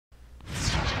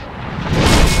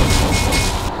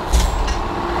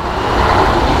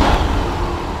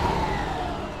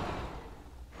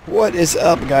What is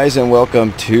up, guys, and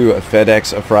welcome to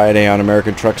Fedex Friday on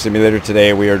American Truck Simulator.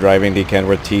 Today we are driving the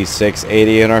Kenworth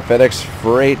T680 in our FedEx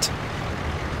Freight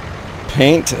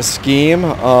paint scheme.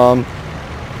 We've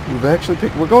actually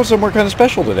picked, we're going somewhere kind of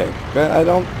special today. I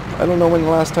don't know when the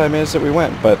last time is that we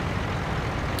went, but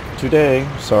today,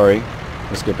 sorry,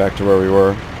 let's get back to where we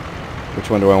were.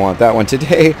 Which one do I want? That one.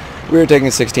 Today we are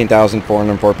taking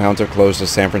 16,404 pounds of clothes to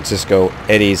San Francisco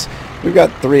Eddie's. We've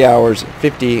got 3 hours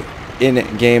 50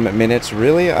 in-game minutes.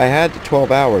 Really? I had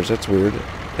 12 hours. That's weird.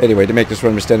 Anyway, to make this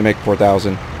run, we're instead to make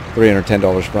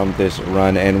 $4,310 from this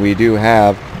run, and we do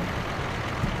have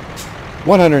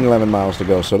 111 miles to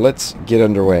go. So let's get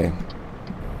underway.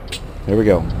 Here we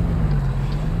go.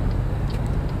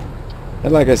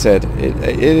 And like I said,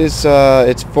 it's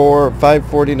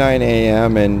 5:49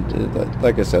 a.m. and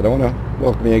like I said, I want to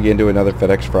welcome you again to another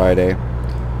FedEx Friday.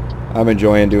 I'm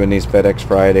enjoying doing these FedEx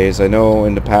Fridays. I know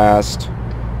in the past,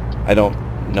 I don't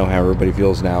know how everybody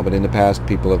feels now, but in the past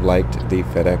people have liked the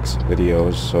FedEx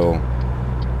videos, so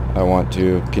I want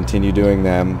to continue doing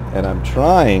them, and I'm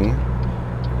trying,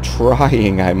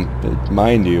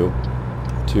 mind you,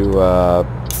 to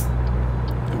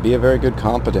be a very good,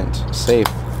 competent, safe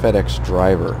FedEx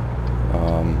driver.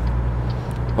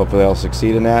 Hopefully I'll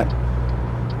succeed in that.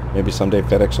 Maybe someday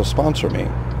FedEx will sponsor me.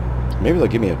 Maybe they'll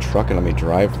give me a truck and let me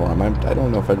drive for them. I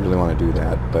don't know if I'd really want to do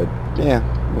that, but yeah,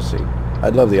 we'll see.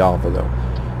 I'd love the offer, though.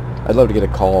 I'd love to get a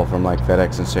call from like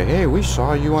FedEx and say, hey, we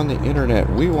saw you on the internet.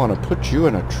 We want to put you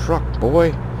in a truck,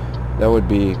 boy. That would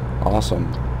be awesome.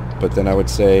 But then I would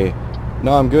say,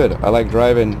 no, I'm good. I like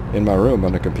driving in my room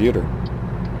on a computer.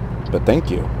 But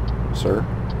thank you, sir.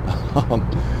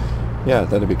 Yeah,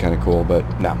 that'd be kind of cool, but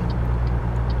no.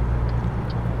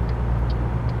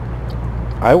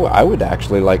 I would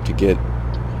actually like to get...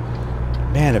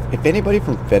 Man, if anybody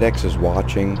from FedEx is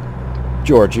watching...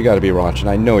 George, you got to be watching.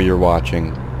 I know you're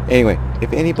watching. Anyway,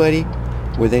 if anybody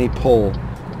with any pull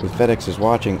with FedEx is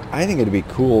watching, I think it'd be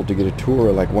cool to get a tour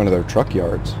of like one of their truck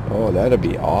yards. Oh, that'd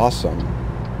be awesome.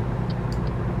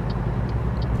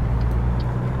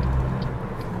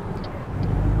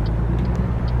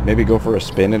 Maybe go for a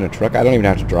spin in a truck. I don't even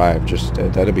have to drive. Just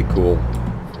that'd be cool.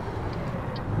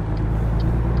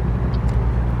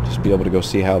 Just be able to go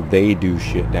see how they do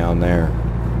shit down there.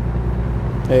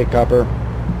 Hey, copper.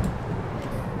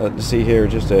 Let's see here,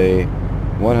 just a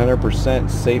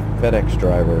 100% safe FedEx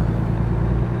driver.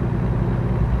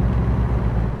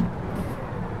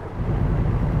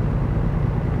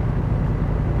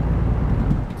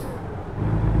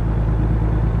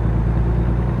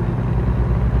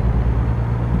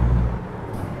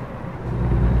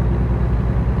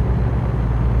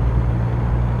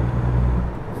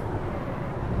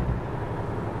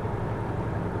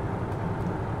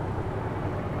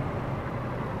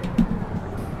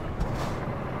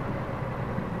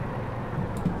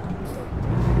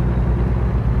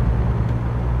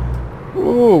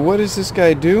 Ooh, what is this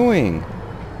guy doing?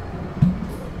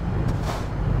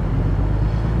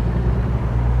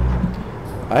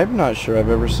 I'm not sure I've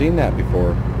ever seen that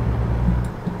before.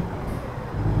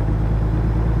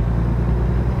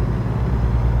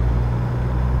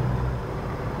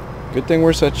 Good thing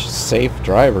we're such safe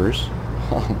drivers.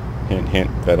 Hint, hint,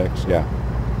 FedEx, yeah.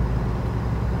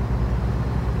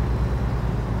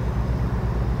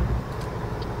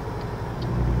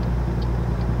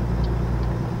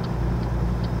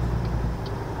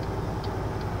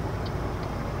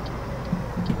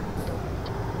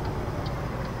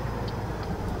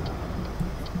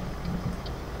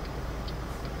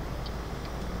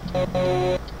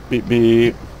 Beep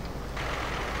beep.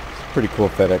 It's a pretty cool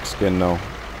FedEx skin though,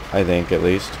 I think, at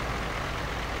least.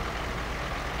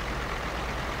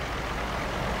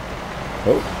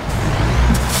 Oh.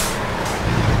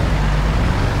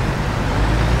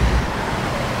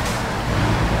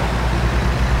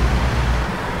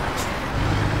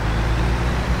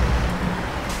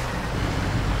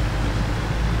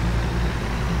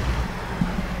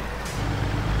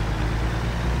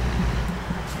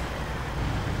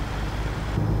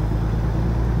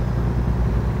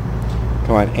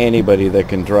 Come on, anybody that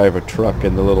can drive a truck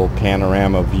in the little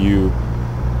panorama view,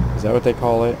 is that what they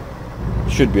call it?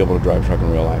 Should be able to drive a truck in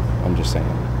real life. I'm just saying.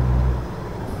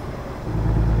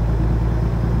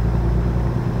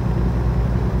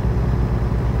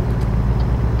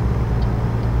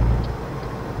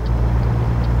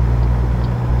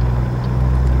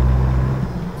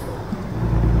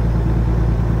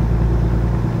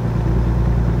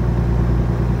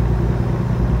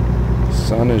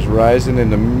 Sun is rising in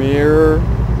the mirror.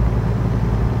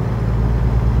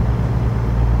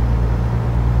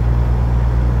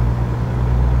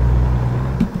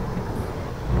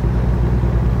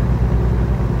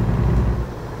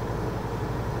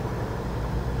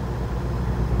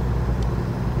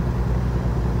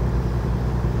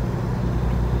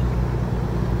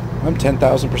 I'm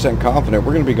 10,000% confident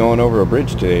we're going to be going over a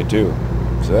bridge today too.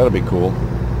 So that'll be cool.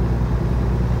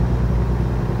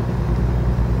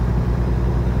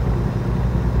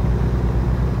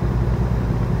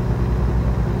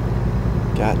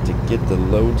 Got to get the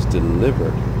loads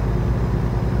delivered.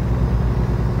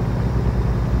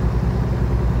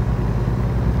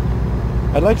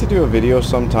 I'd like to do a video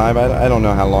sometime. I don't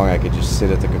know how long I could just sit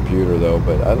at the computer though,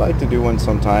 but I'd like to do one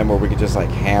sometime where we could just like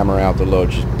hammer out the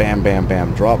loads, just bam, bam,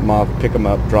 bam, drop them off, pick them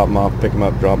up, drop them off, pick them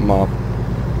up, drop them off.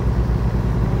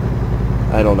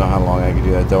 I don't know how long I could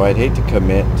do that though. I'd hate to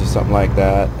commit to something like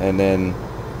that and then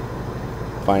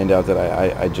find out that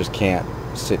I just can't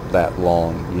sit that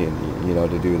long, you know,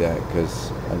 to do that,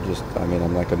 because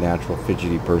I'm like a natural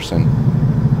fidgety person.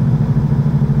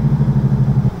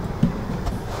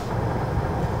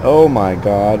 Oh my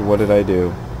God, what did I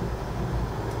do?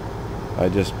 I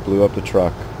just blew up the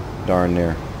truck, darn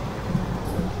near.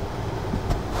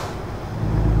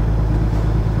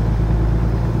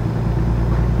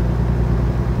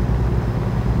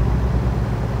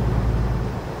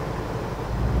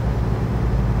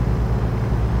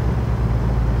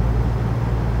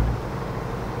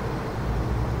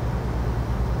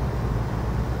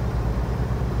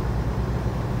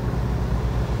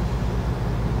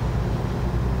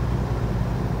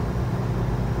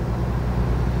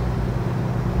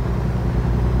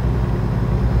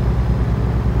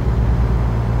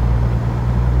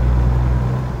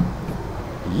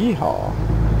 Yeehaw.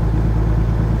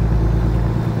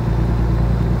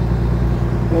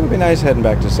 It'll be nice heading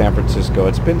back to San Francisco.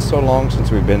 It's been so long since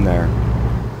we've been there.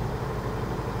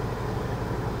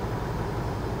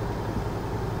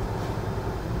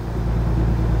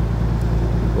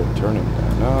 We're turning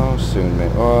down. No, soon may.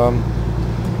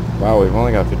 Wow, we've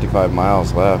only got 55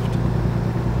 miles left.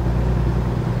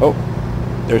 Oh,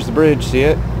 there's the bridge. See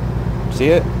it? See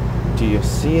it? Do you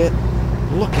see it?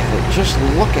 Look at it. Just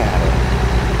look at it.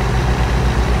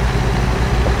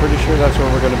 Pretty sure that's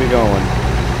where we're going to be going.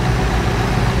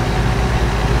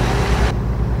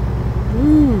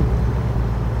 Woo.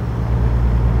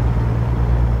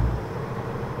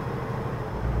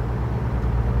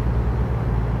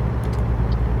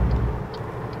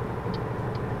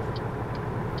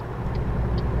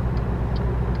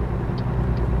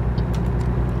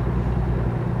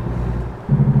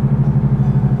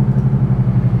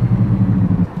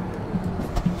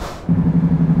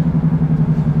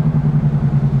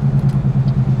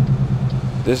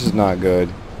 This is not good.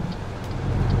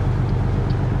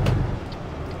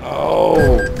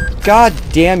 Oh, God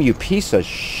damn you piece of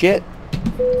shit.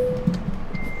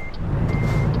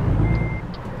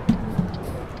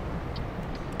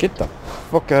 Get the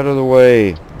fuck out of the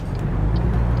way.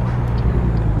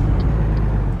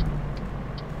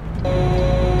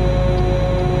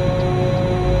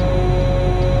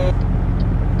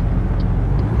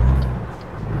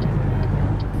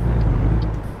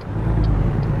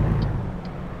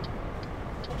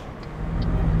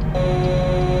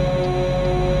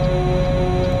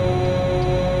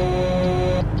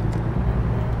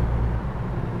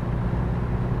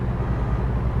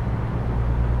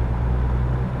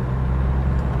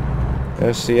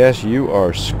 SCS, you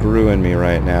are screwing me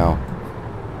right now.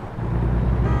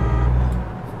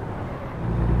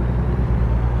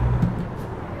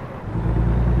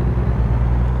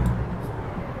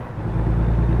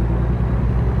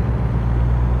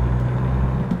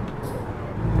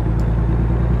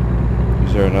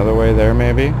 Is there another way there,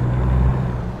 maybe?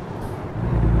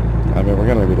 I mean, we're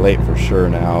going to be late for sure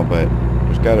now, but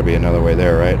there's got to be another way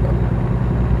there, right?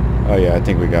 Oh yeah, I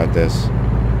think we got this.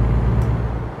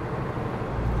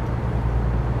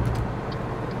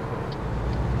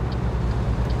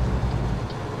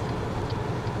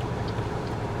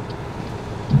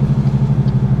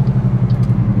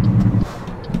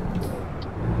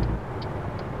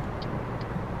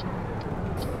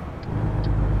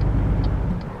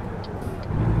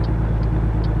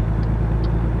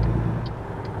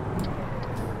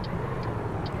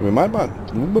 We might not.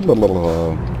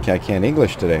 I can't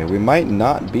English today. We might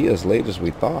not be as late as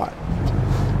we thought.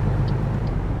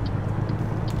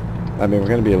 I mean, we're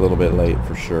going to be a little bit late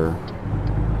for sure.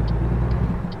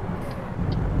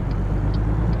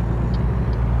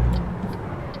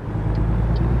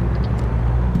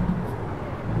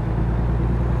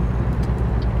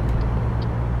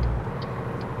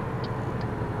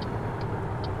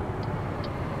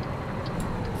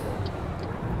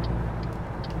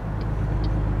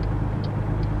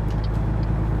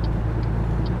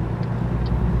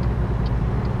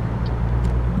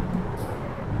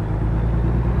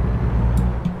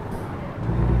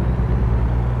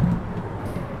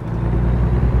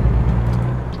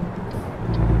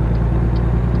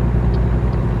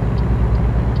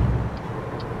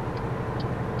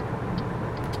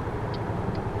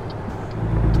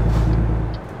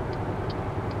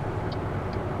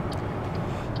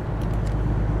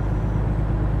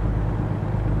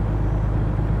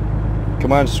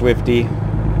 Come on, Swifty.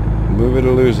 Move it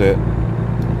or lose it.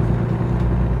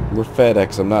 We're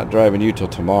FedEx. I'm not driving you till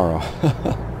tomorrow.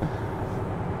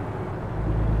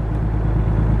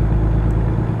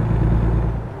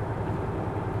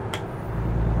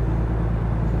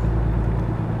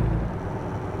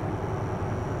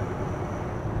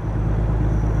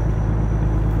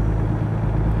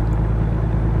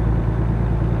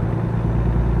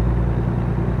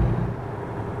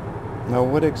 No,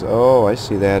 what oh, I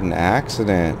see they had an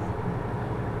accident.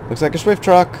 Looks like a Swift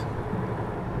truck.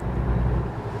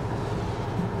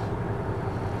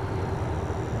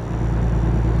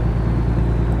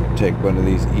 Take one of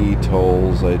these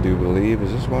e-tolls, I do believe.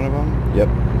 Is this one of them? Yep.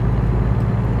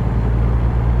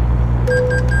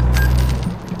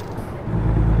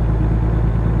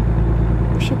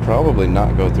 We should probably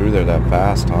not go through there that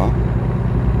fast, huh?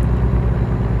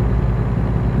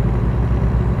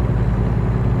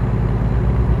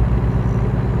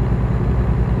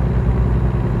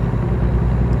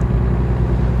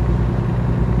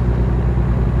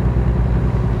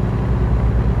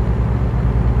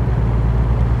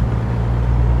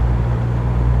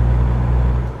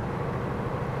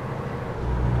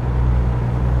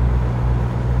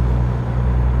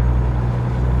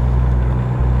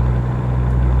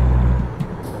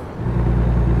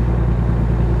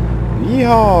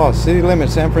 Yeehaw! City limit,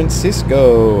 San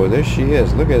Francisco. There she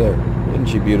is. Look at her. Isn't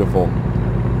she beautiful?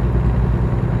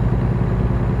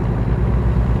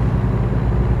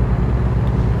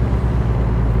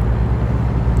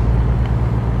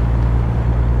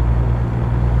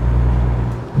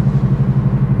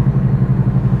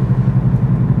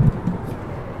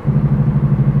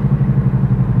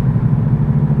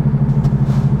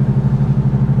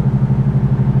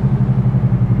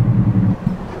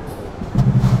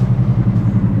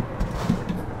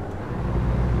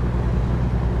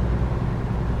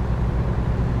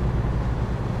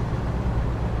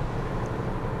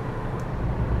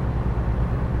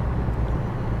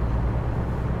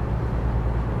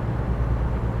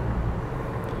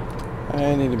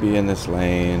 I need to be in this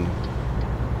lane.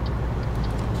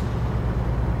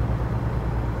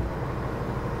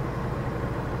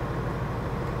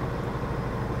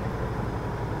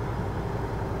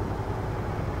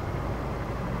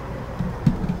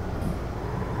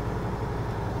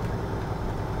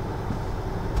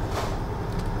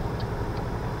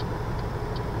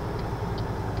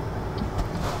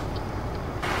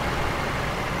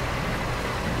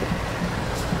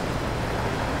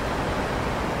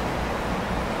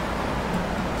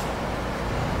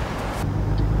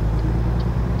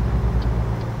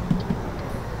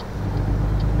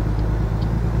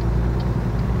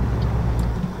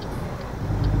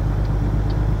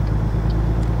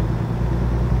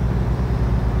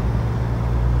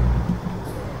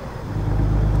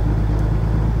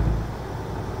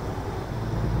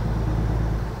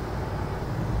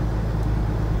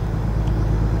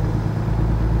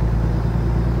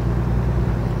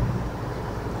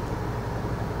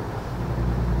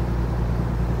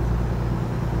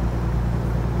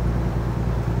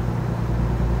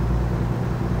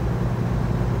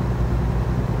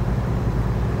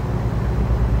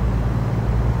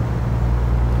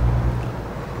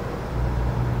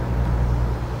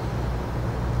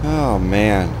 Oh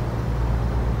man.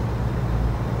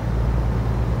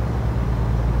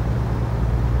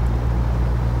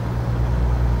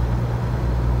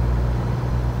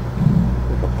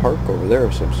 Like a park over there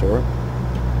of some sort.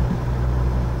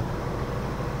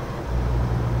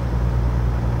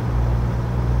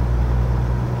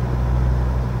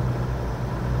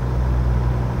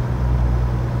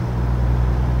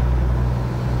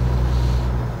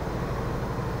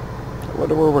 I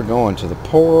wonder where we're going, to the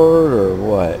port or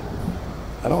what?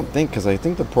 I don't think, because I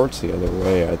think the port's the other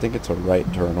way. I think it's a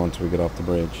right turn once we get off the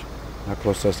bridge. How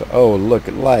close is it? Oh, look,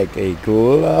 like a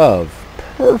glove.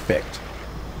 Perfect.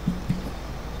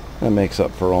 That makes up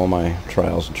for all my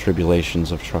trials and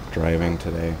tribulations of truck driving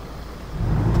today.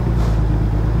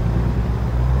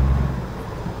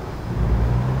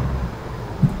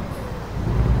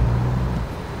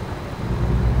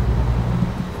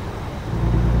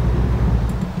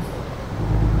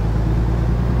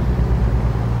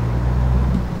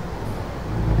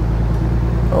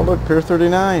 Oh look, Pier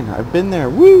 39. I've been there.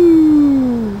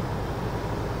 Woo!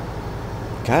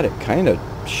 God, it kind of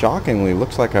shockingly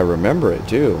looks like I remember it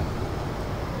too.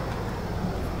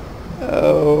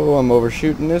 Oh, I'm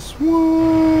overshooting this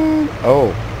one.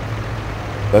 Oh,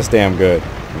 that's damn good.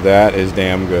 That is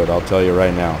damn good, I'll tell you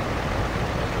right now.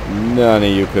 None of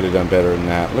you could have done better than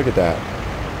that. Look at that.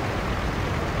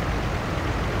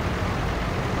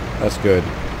 That's good.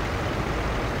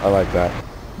 I like that.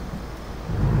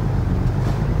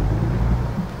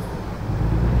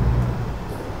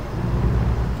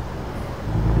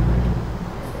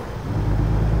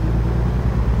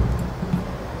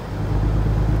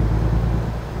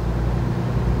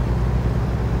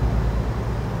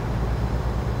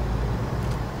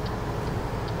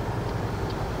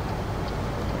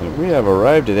 We have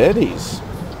arrived at Eddie's.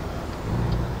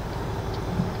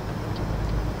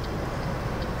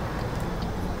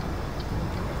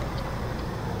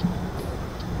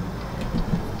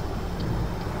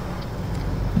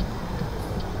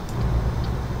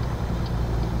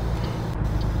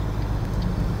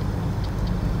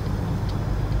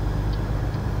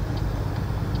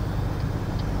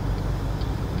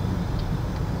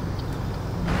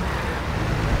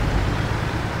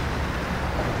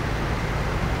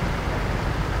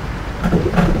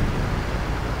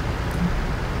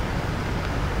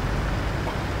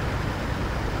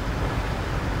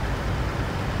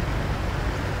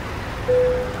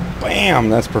 Bam!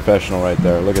 That's professional right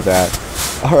there. Look at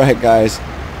that. Alright, guys.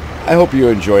 I hope you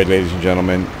enjoyed, ladies and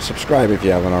gentlemen. Subscribe if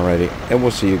you haven't already. And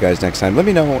we'll see you guys next time. Let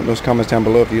me know in those comments down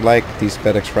below if you like these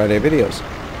Fedex Friday videos.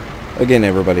 Again,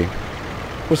 everybody,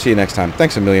 we'll see you next time.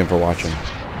 Thanks a million for watching.